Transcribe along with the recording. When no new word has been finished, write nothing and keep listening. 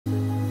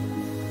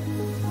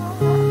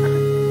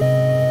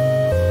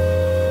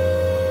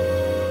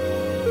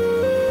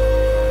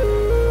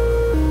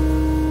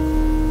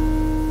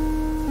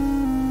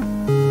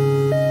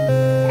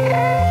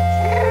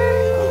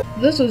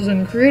this is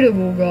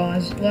incredible,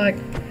 guys. Like,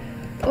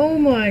 oh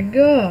my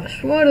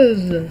gosh, what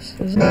is this?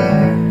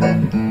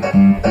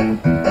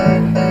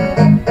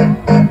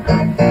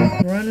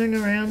 Running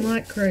around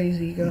like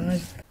crazy,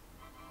 guys.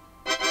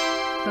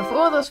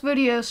 Before this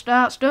video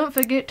starts, don't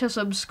forget to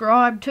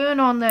subscribe, turn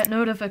on that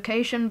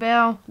notification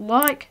bell,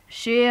 like,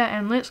 share,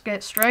 and let's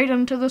get straight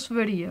into this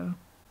video.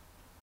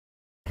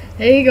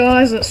 Hey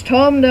guys, it's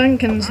Tom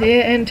Duncans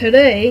here, and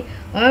today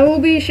I will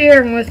be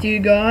sharing with you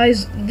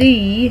guys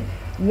the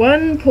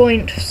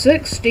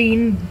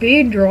 1.16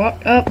 Bedrock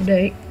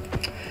update,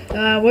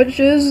 which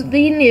is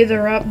the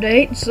Nether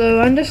update.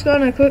 So I'm just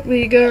gonna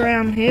quickly go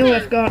around here.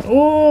 We've got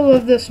all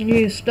of this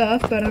new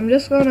stuff, but I'm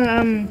just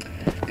gonna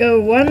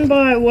go one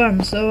by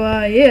one. So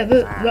yeah,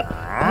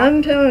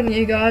 I'm telling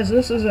you guys,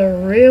 this is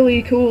a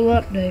really cool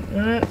update.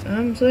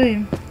 I'm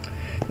saying,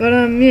 but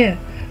yeah.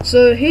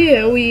 So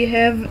here we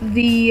have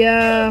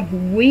the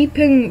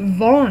Weeping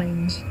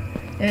Vines,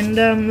 and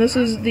this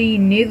is the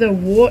Nether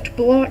wart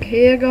block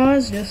here,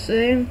 guys, just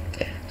saying.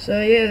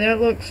 So yeah, that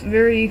looks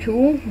very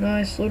cool,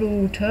 nice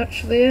little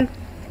touch there.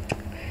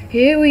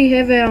 Here we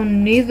have our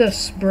Nether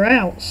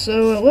sprouts,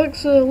 so it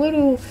looks a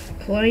little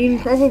plain,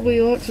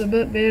 probably looks a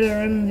bit better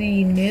in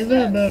the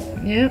Nether, but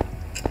yeah.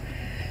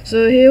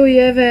 So here we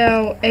have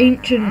our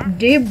ancient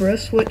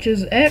debris, which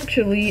is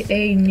actually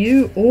a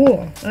new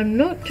ore. I'm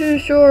not too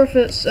sure if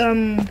it's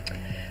on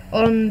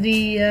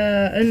the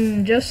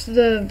in just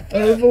the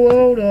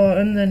overworld or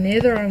in the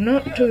Nether. I'm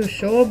not too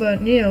sure,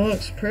 but yeah, it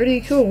looks pretty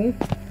cool.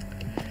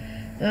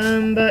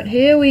 But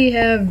here we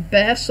have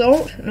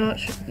basalt.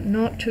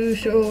 Not too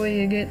sure where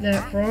you get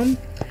that from.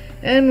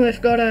 And we've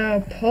got our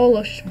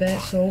polished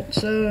basalt,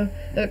 so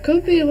it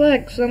could be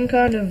like some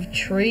kind of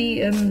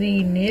tree in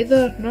the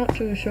Nether, not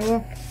too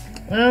sure.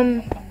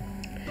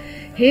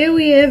 Here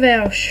we have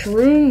our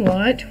shroom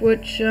light,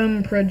 which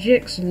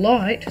projects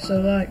light,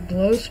 so like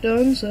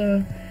glowstone.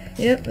 So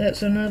yep,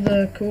 that's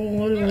another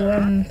cool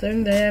little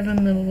thing they have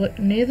in the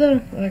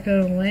Nether, like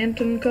a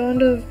lantern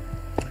kind of.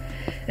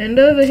 And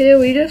over here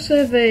we just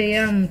have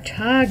a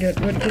target,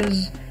 which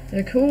is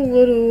a cool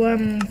little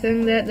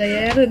thing that they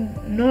added.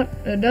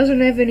 It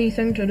doesn't have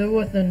anything to do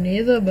with the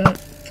Nether,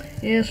 but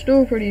yeah,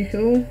 still pretty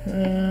cool.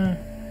 Gonna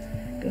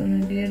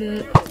get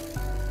it.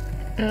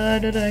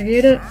 Did I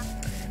get it?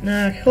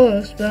 Nah,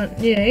 close, but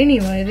yeah,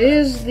 anyway,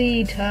 there's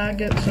the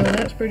target, so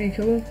that's pretty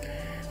cool.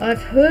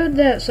 I've heard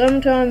that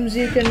sometimes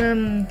you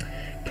can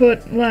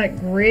put like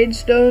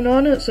redstone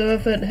on it, so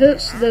if it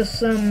hits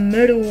this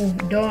middle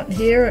dot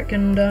here, it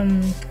can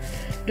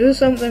do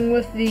something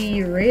with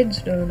the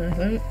redstone, I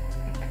think.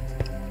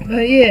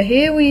 But yeah,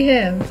 here we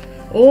have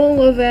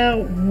all of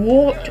our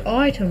warped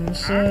items,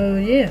 so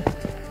yeah.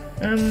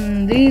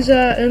 These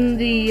are in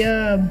the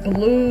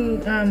blue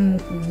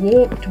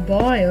warped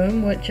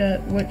biome, which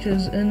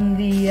is in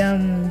the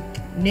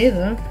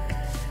Nether.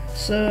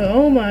 So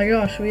oh my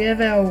gosh, we have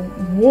our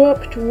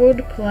warped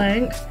wood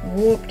plank,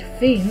 warped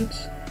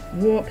fence,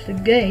 warped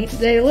gate.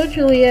 They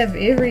literally have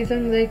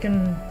everything they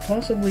can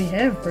possibly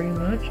have, pretty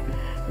much.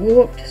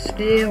 Warped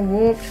stair,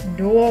 warped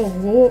door,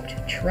 warped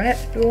trap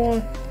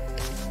door.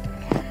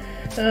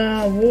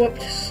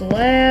 Warped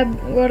slab.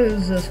 What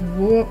is this?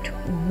 Warped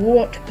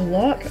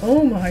block.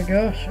 Oh my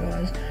gosh,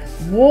 guys.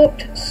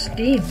 Warped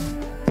stem.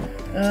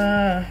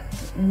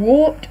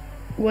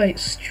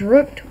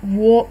 Stripped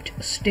warped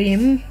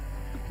stem.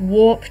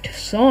 Warped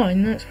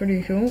sign. That's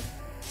pretty cool.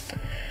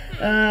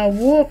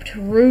 Warped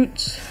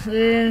roots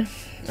there.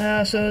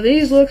 So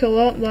these look a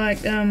lot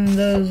like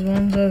those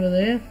ones over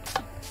there.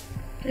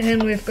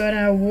 And we've got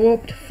our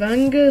warped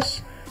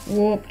fungus.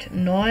 Warped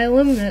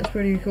nylon, that's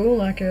pretty cool,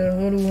 like a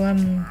little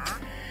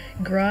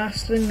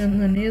grass thing in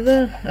the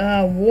Nether.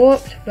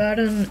 Warped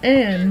button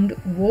and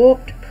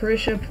warped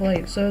pressure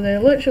plate. So they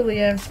literally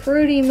have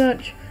pretty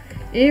much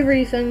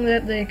everything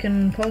that they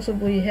can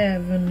possibly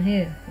have in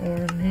here, or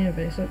in here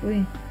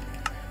basically.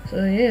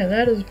 So yeah,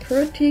 that is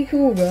pretty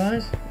cool,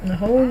 guys. A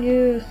whole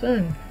new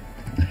thing.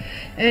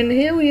 And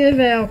here we have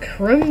our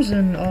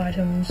crimson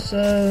items,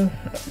 so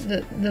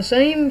the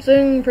same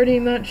thing pretty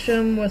much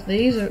with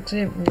these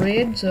except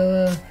red,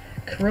 so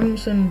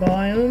crimson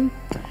biome.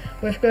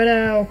 We've got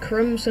our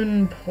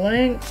crimson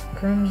plank,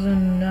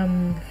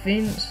 crimson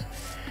fence,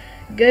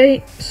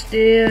 gate,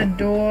 stair,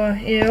 door,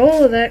 yeah,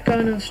 all of that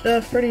kind of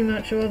stuff, pretty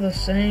much all the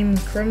same,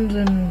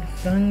 crimson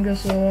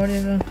fungus or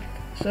whatever.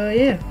 So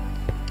yeah,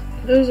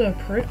 those are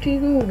pretty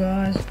cool,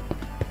 guys.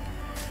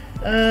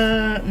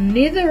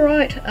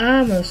 Netherite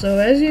armor. So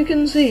as you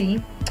can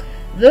see,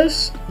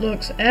 this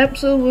looks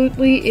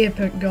absolutely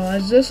epic,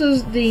 guys. This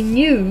is the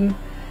new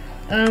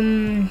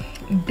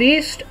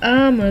best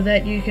armor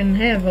that you can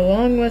have,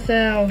 along with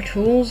our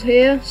tools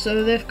here.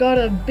 So they've got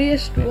a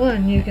best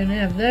one you can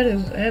have. That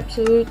is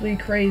absolutely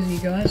crazy,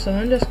 guys. So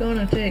I'm just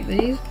gonna take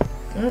these.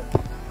 Oh,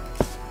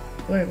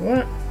 wait,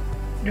 what?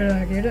 Did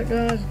I get it,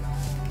 guys?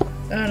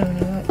 I don't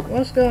know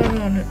what's going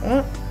on here.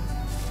 Oh,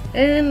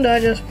 and I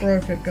just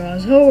broke it,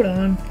 guys. Hold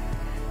on.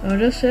 I'll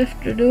just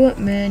have to do it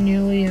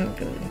manually. It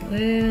goes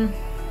there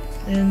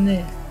and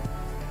there.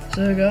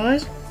 So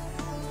guys,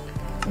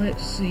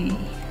 let's see.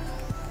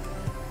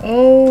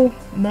 Oh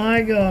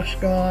my gosh,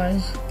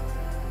 guys.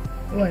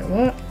 Wait,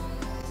 what?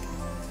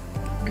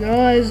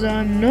 Guys,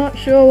 I'm not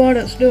sure what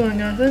it's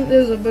doing. I think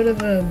there's a bit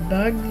of a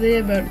bug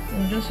there, but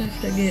we'll just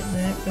have to get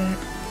that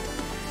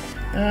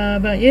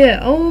back. But yeah,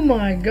 oh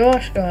my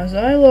gosh, guys,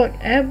 I look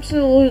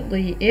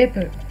absolutely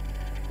epic.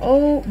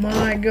 Oh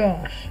my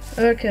gosh.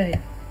 Okay.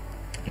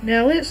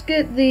 Now let's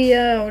get the,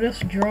 I'll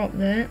just drop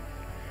that.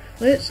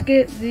 Let's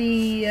get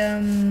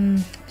the,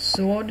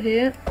 sword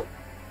here.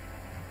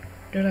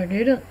 Did I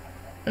get it?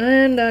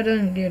 And I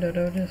didn't get it,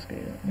 I'll just get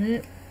it.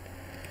 Yep.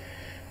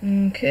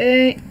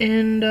 Okay,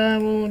 and I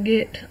will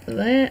get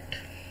that.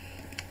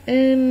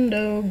 And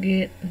I'll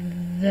get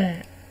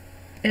that.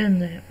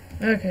 And that.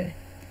 Okay.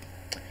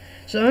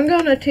 So I'm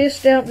gonna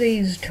test out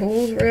these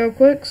tools real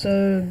quick.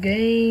 So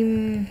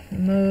game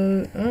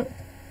mode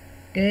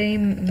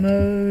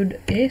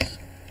S.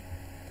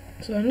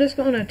 So I'm just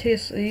gonna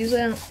test these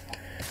out.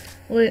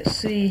 Let's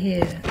see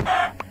here.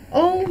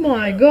 Oh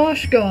my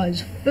gosh,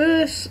 guys,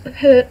 first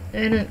hit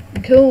and it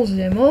kills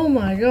them. Oh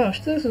my gosh,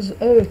 this is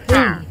OP.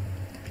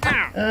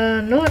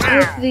 Not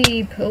with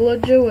the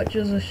pillager, which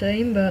is a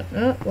shame, but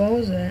what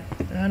was that?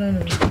 I don't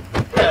know.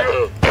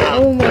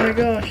 Oh my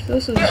gosh,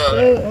 this is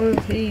so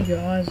OP,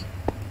 guys.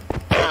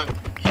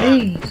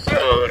 Jeez.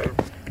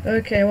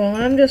 Okay, well,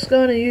 I'm just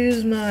gonna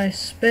use my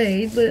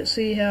spade. Let's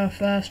see how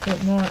fast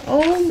it might.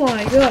 Oh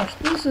my gosh,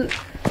 this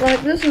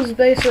is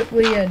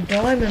basically a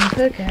diamond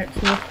pickaxe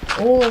with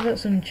all of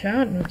its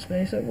enchantments,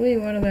 basically.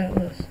 What about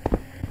this?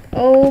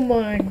 Oh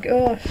my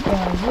gosh,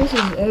 guys, this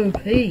is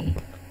OP.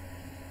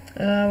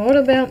 What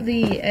about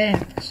the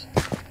axe?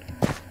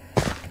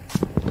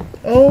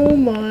 Oh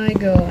my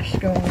gosh,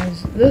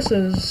 guys, this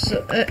is,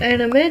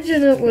 and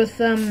imagine it with,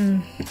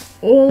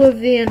 all of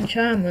the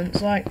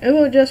enchantments, like, it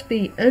will just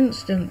be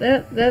instant.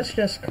 That's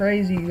just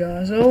crazy,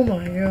 guys, oh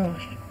my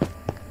gosh.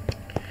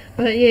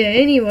 But yeah,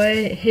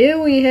 anyway, here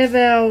we have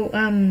our,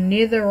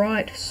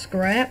 netherite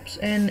scraps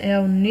and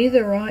our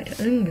netherite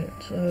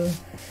ingot, so,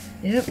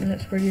 yep,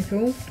 that's pretty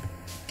cool.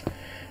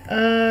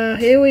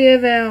 Here we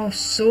have our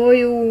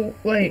soil,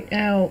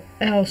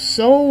 our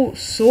soul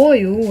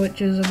soil,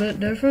 which is a bit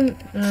different,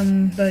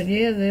 but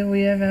yeah, there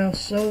we have our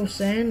soul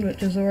sand,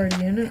 which is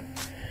already in it.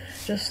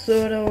 Just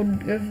thought I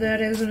would give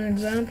that as an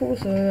example,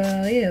 so,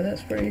 yeah,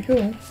 that's pretty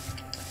cool.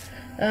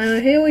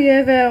 Here we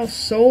have our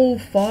soul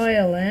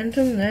fire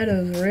lantern, that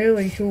is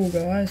really cool,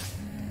 guys.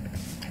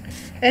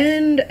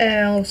 And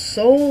our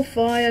soul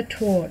fire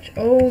torch,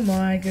 oh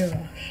my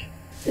gosh.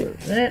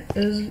 That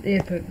is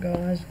epic,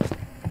 guys.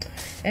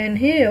 And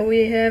here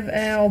we have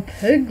our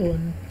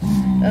piglin.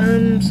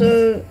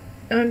 So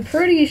I'm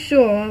pretty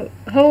sure,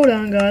 hold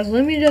on guys,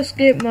 let me just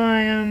get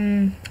my,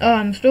 oh,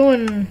 I'm still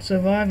in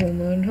survival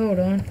mode, hold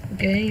on,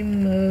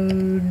 game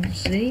mode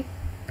C.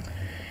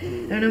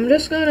 And I'm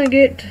just gonna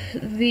get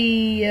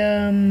the,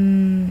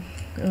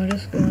 I'll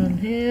just go on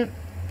here.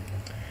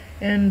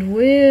 And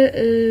where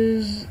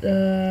is,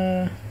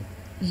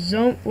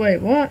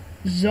 wait, what?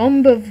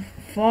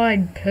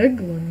 Zombified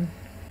piglin.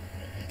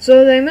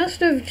 So they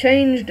must have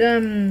changed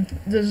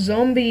the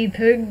zombie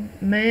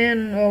pig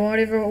man or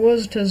whatever it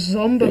was to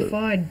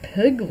zombified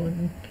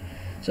piglin.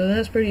 So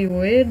that's pretty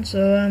weird.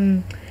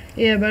 So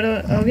yeah, but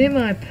I'll get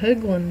my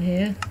piglin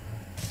here.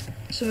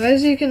 So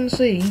as you can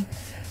see,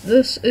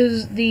 this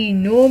is the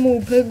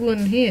normal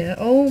piglin here.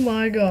 Oh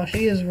my gosh,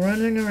 he is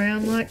running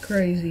around like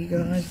crazy,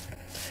 guys.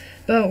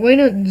 But when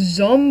it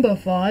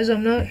zombifies,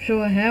 I'm not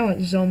sure how it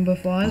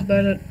zombifies,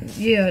 but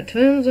it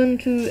turns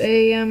into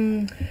a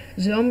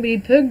zombie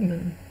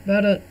pigman.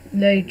 But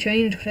they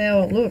changed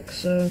how it looks,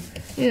 so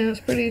yeah, it's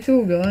pretty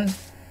cool,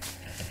 guys.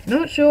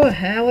 Not sure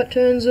how it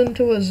turns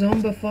into a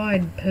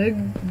zombified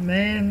pig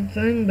man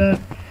thing, but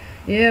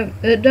yeah,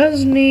 it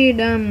does need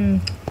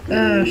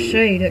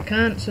shade. It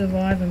can't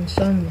survive in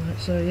sunlight,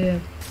 so yeah.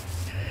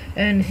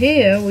 And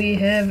here we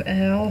have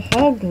our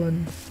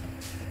hoglin.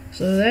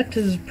 So that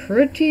is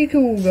pretty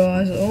cool,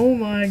 guys. Oh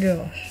my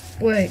gosh.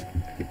 Wait,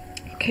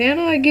 can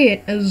I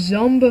get a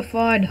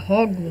zombified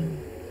hoglin?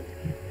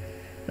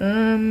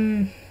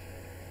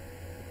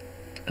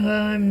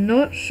 I'm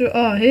not sure.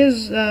 Oh,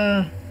 here's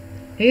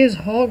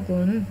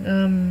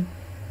hoglin.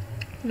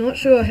 Not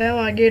sure how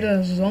I get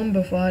a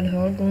zombified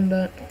hoglin,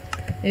 but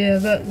yeah,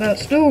 but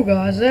still,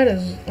 guys, that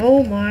is,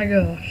 oh my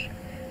gosh.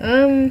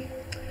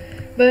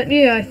 But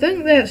yeah, I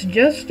think that's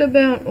just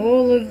about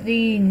all of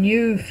the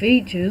new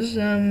features.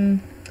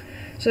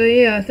 So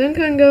yeah, I think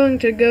I'm going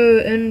to go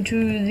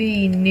into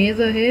the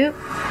Nether here.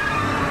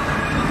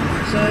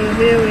 So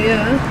here we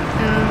are.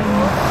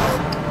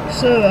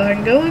 So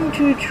I'm going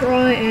to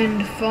try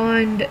and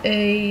find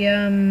a,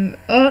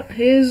 oh,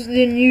 here's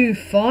the new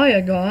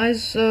fire,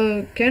 guys.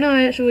 So can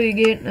I actually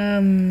get,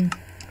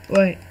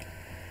 wait,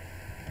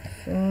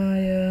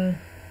 fire,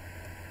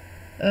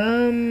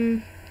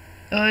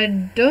 I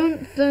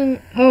don't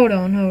think, hold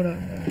on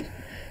guys.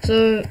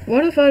 So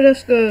what if I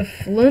just go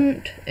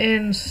flint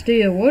and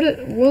steel?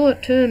 Will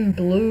it turn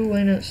blue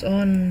when it's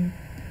on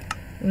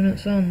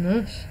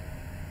this?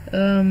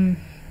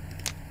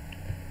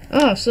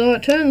 Oh, so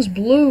it turns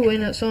blue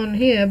when it's on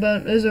here,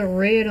 but is it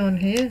red on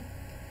here?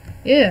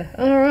 Yeah,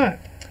 alright.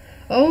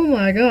 Oh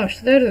my gosh,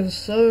 that is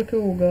so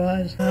cool,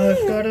 guys.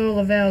 We've got all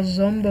of our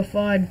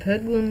zombified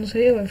piglins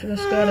here. We've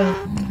just got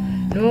a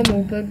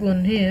normal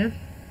piglin here.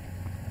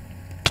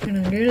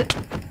 Can I get it?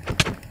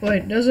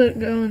 Wait, does it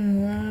go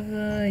in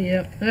lava?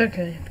 Yep,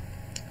 okay.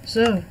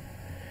 So,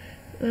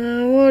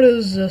 what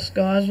is this,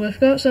 guys? We've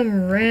got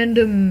some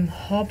random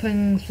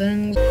hopping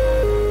things.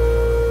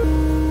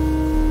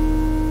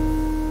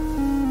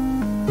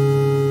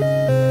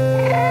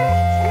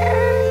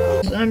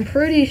 I'm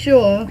pretty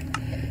sure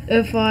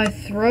if I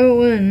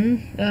throw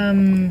in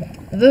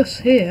this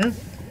here,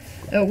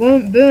 it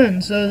won't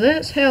burn. So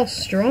that's how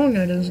strong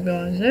it is,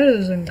 guys. That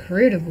is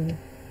incredible.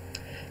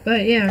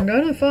 But yeah, I'm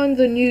gonna find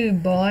the new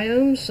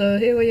biome. So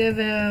here we have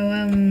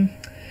our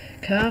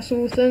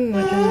castle thing,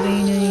 which has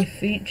been a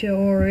feature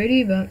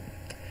already. But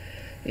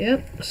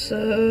yep.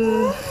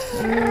 So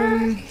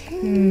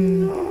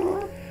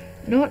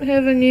not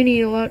having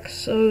any luck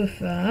so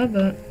far.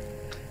 But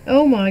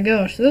oh my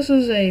gosh, this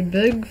is a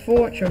big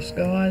fortress,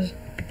 guys.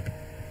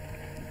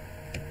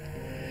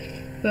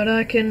 But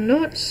I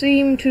cannot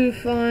seem to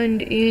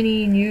find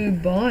any new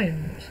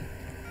biomes.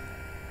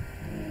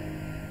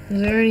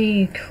 Is there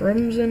any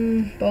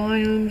crimson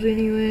biomes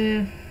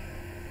anywhere?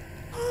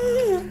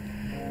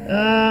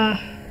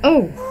 Oh,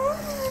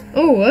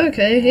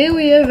 okay, here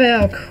we have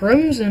our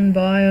crimson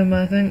biome,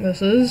 I think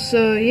this is,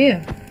 so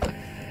yeah.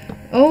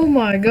 Oh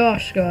my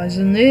gosh, guys,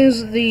 and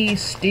there's the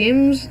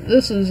stems.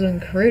 This is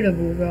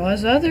incredible,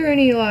 guys. Are there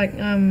any, like,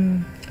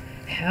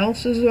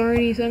 houses or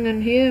anything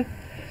in here?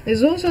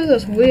 There's also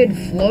this weird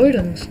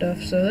floating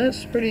stuff, so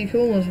that's pretty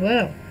cool as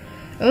well.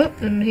 Oh,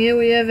 and here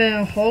we have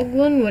our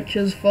hoglin, which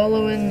is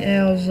following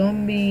our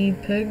zombie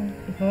pig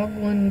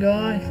hoglin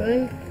guy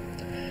thing.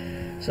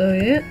 So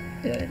yeah,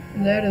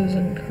 that is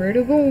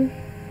incredible.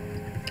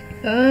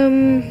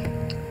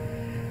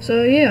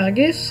 So yeah, I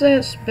guess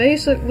that's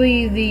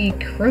basically the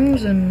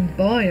crimson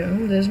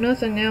biome. There's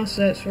nothing else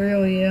that's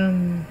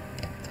really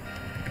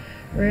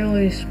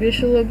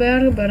special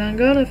about it, but I'm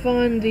gonna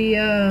find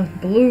the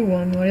blue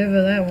one,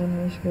 whatever that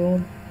one was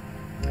called.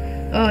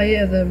 Oh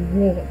yeah, the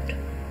warped.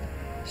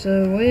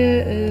 So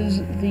where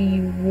is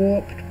the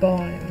warped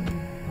biome?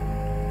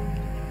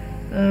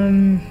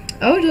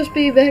 I'll just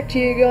be back to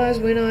you guys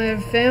when I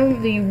have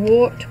found the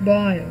warped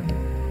biome.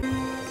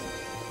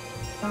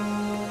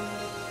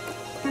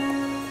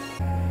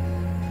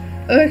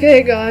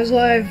 Okay guys,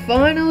 I've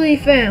finally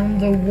found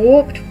the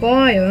warped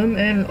biome,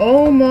 and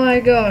oh my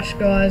gosh,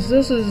 guys,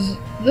 this is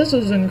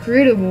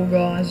incredible,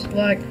 guys.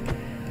 Like,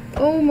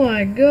 oh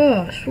my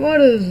gosh, what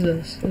is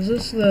this? Is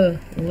this the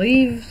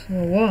leaves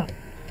or what?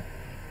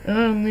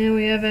 And there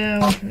we have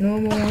our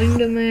normal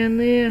Enderman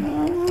there.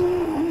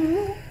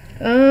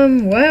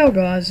 Wow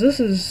guys, this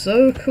is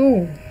so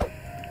cool.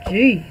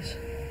 Jeez.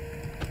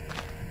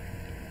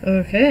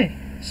 Okay,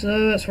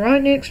 so it's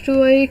right next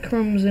to a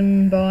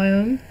crimson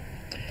biome.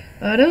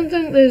 I don't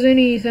think there's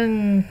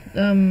anything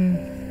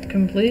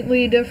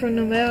completely different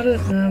about it.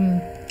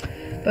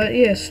 But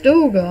yeah,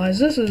 still guys,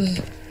 this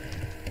is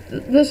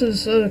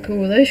so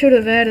cool. They should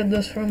have added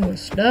this from the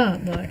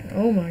start, like,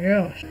 oh my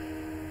gosh.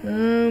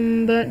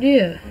 But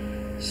yeah.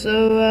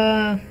 So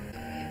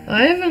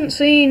I haven't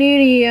seen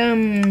any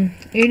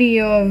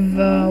of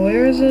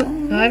where is it?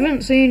 I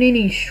haven't seen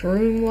any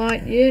shroom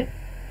light yet.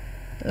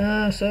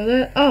 So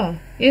that, oh,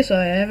 yes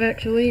I have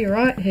actually,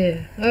 right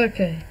here.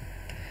 Okay.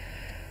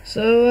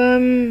 So,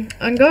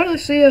 I'm gonna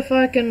see if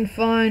I can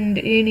find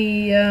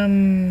any,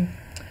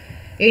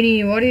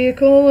 what do you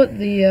call it?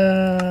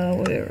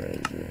 Where is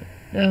it?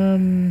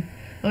 I'm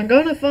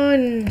gonna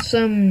find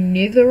some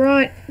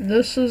netherite.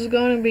 This is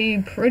gonna be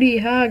pretty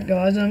hard,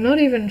 guys. I'm not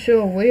even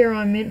sure where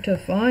I'm meant to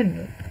find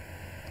it.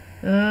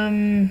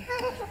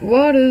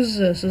 What is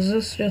this? Is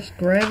this just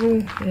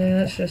gravel? Yeah,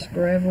 that's just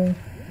gravel.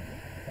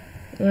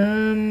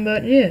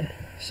 But yeah.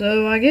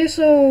 So I guess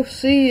I'll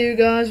see you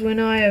guys when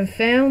I have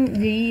found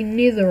the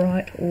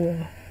netherite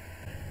ore.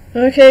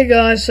 Okay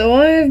guys, so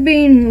I have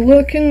been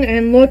looking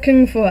and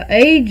looking for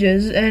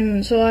ages,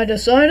 and so I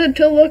decided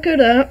to look it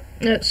up.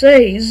 It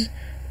says,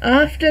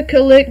 after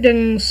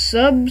collecting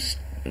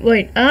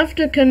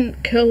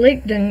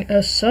collecting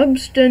a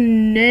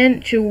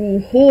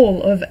substantial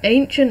haul of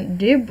ancient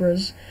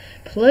debris,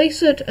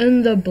 place it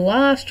in the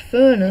blast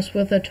furnace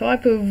with a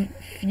type of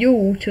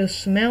fuel to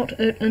smelt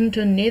it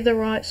into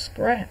netherite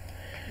scrap.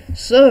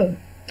 So,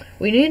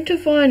 we need to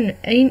find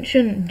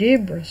ancient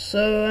debris.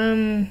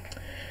 So,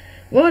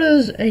 what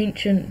is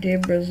ancient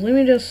debris? Let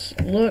me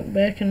just look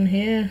back in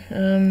here.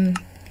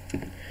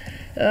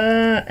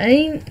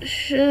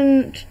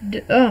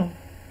 Oh.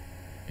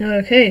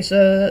 Okay,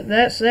 so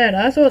that's that.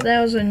 I thought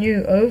that was a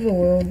new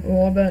overworld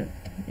ore, but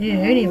yeah,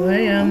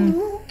 anyway,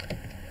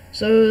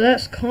 so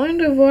that's kind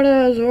of what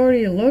I was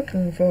already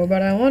looking for,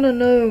 but I want to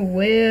know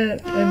where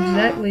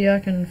exactly I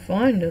can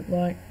find it.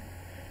 Like,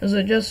 is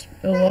it just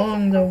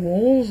along the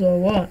walls or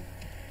what?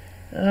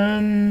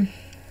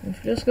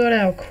 We've just got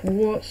our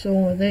quartz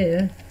over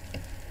there.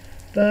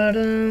 But,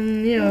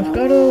 yeah, I've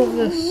got all of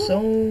this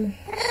soil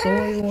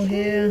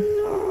here.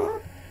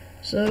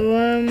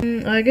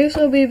 So, I guess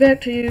I'll be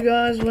back to you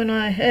guys when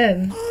I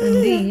have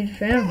indeed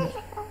found it.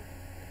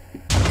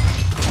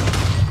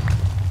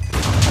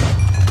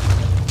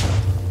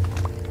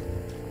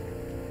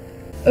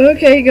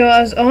 Okay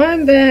guys,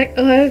 I'm back.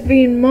 I've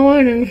been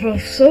mining for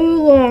so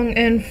long,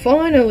 and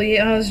finally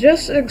I was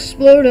just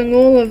exploding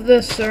all of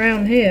this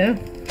around here,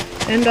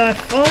 and I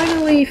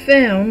finally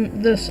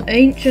found this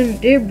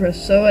ancient debris.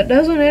 So it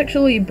doesn't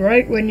actually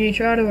break when you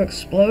try to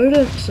explode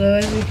it, so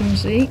as you can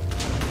see.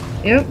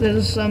 Yep,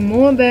 there's some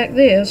more back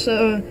there.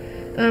 So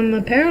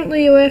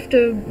apparently you have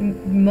to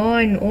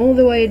mine all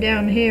the way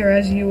down here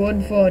as you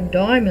would for a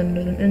diamond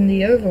in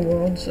the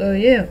overworld. So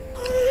yeah,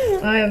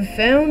 I have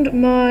found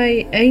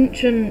my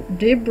ancient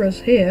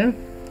debris here.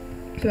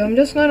 So I'm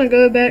just gonna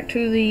go back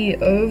to the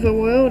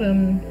overworld,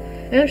 and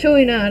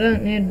actually no, I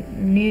don't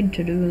need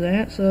to do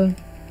that. So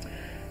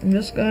I'm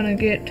just gonna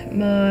get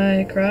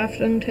my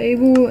crafting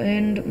table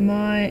and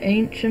my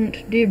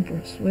ancient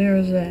debris. Where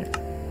is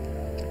that?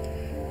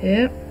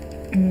 Yep.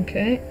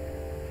 Okay.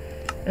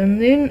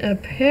 And then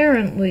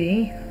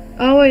apparently,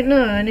 oh wait,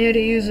 no, I need to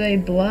use a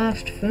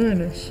blast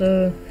furnace.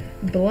 So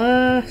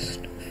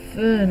blast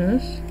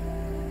furnace,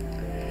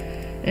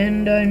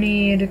 and I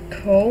need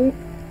coal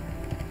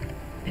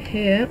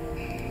here.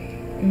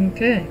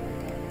 Okay.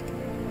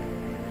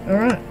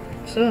 Alright,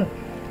 so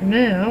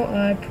now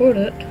I put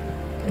it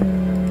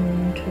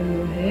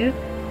into here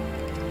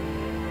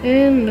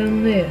and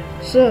in there.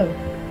 So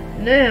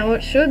now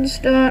it should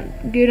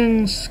start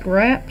getting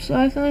scraps,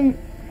 I think.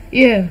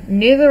 Yeah,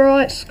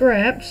 netherite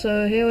scrap,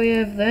 so here we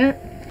have that.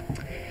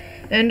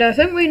 And I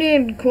think we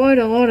need quite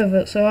a lot of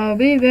it, so I'll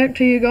be back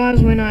to you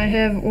guys when I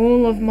have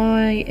all of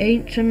my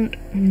ancient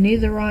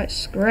netherite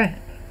scrap.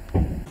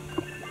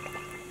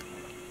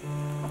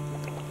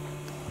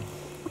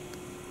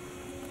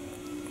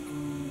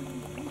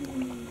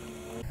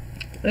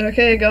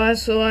 Okay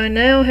guys, so I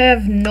now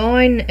have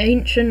 9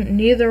 ancient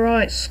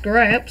netherite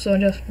scraps, or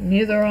just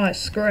netherite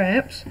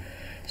scraps.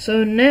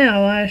 So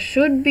now I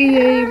should be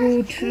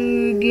able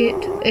to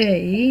get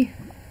a...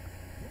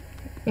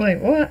 Wait,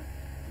 what?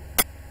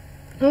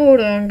 Hold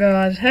on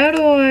guys, how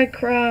do I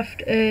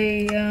craft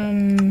a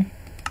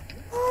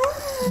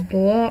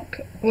block?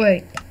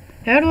 Wait,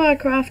 how do I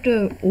craft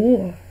a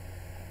ore?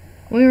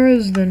 Where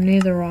is the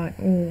netherite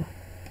ore?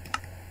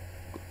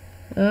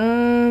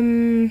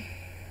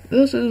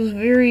 This is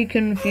very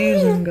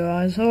confusing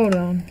guys, hold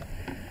on.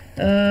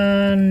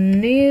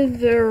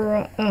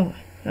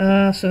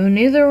 So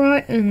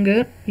netherite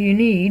ingot you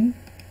need.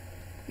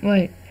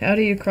 Wait, how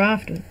do you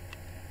craft it?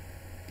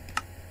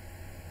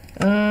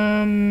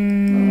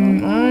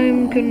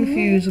 I'm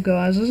confused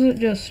guys. Is it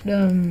just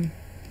that?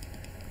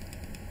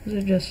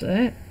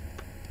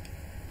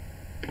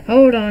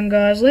 Hold on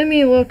guys, let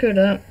me look it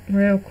up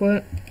real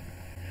quick.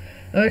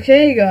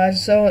 Okay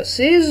guys, so it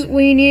says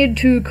we need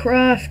to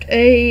craft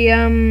a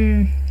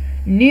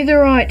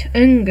netherite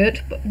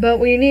ingot, but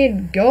we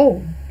need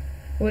gold,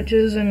 which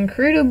is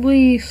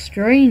incredibly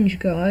strange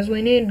guys.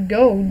 We need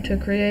gold to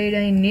create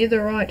a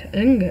netherite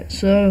ingot.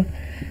 So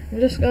I'm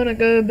just gonna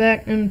go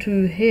back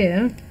into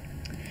here,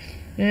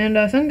 and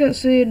I think it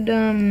said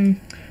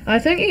I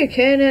think you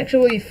can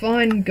actually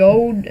find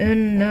gold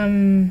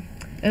in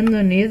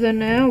the nether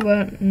now,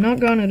 but I'm not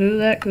gonna do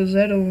that because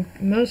that'll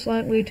most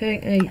likely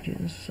take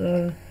ages.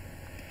 So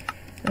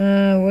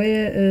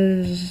where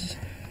is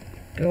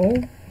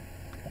gold?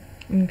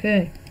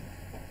 Okay,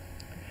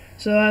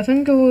 so I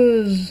think it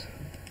was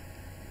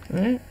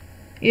that.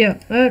 Yeah,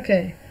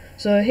 okay,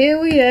 so here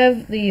we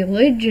have the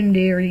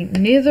legendary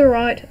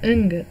netherite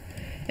ingot.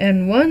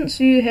 And once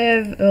you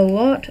have a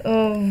lot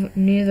of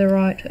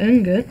netherite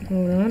ingot,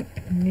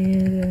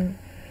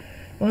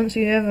 once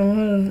you have a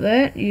lot of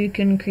that, you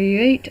can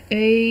create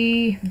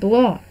a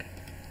block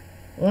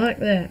like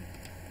that.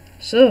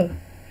 So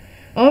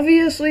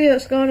obviously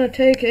it's gonna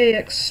take a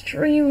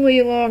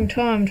extremely long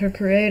time to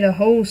create a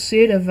whole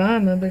set of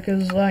armor,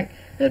 because like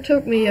it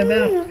took me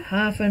about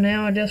half an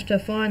hour just to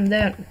find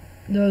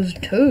those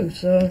two.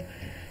 So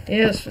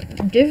yeah, it's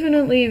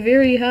definitely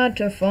very hard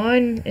to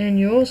find, and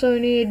you also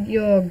need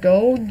your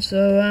gold.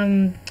 So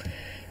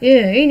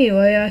yeah,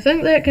 anyway, I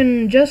think that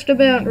can just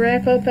about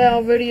wrap up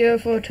our video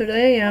for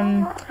today.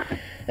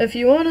 If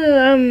you want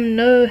to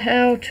know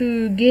how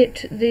to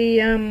get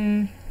the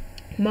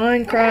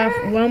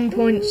Minecraft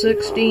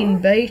 1.16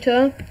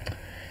 beta,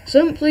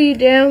 simply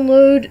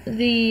download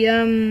the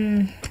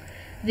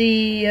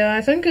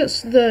I think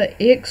it's the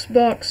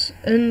Xbox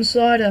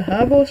Insider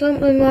Hub or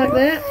something like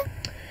that.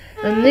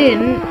 And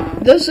then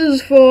this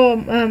is for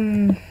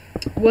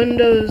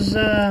Windows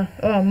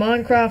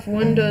Minecraft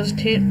Windows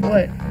 10.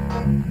 Wait.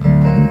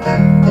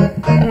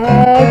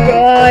 Oh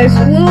guys,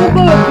 Lil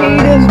Bo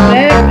Pete is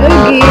back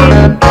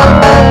again.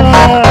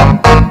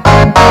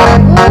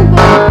 Lil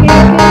Bo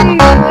Pete, can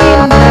you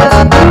please just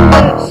do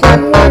that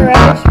somewhere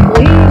else,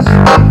 please?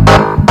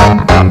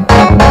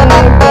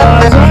 Oh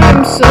guys,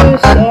 I'm so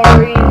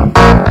sorry. Oh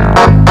guys.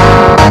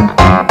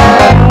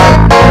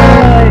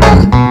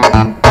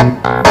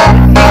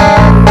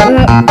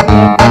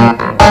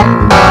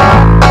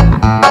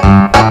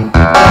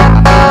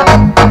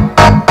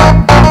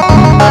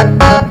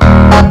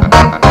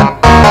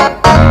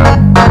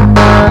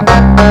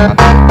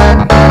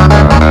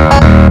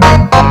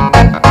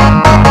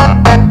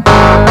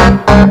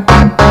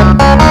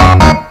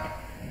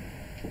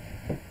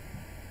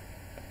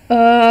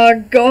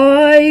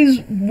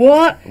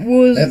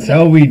 That's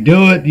how we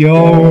do it,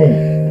 yo.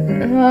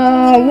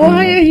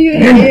 Why are you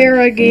here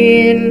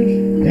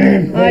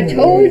again? I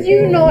told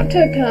you not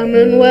to come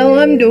in while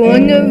I'm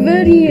doing a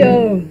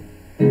video.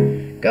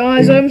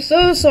 Guys, I'm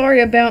so sorry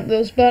about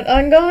this, but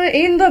I'm gonna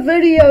end the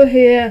video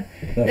here.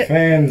 The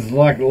fans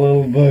like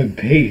Lil Bo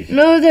Pete.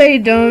 No, they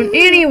don't.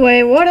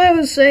 Anyway, what I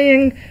was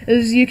saying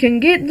is you can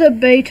get the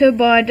beta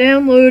by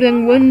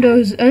downloading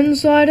Windows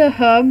Insider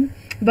Hub,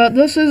 but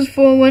this is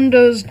for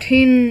Windows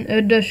 10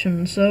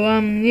 edition, so,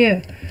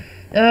 yeah.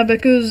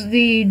 Because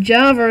the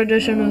Java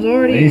edition is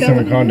already He's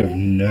coming. some kind of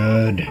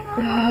nerd.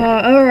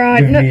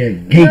 Alright. Give me a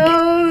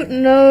geek.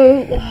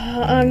 No.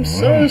 I'm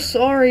so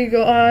sorry,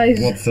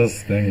 guys. What's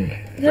this thing?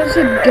 That's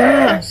a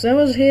gas. That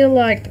was here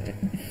like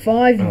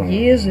 5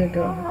 years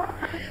ago.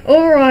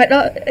 Alright,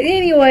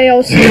 anyway,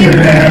 I'll see you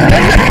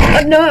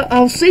guys.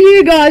 I'll see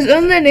you guys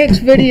in the next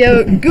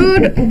video.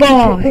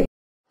 Goodbye.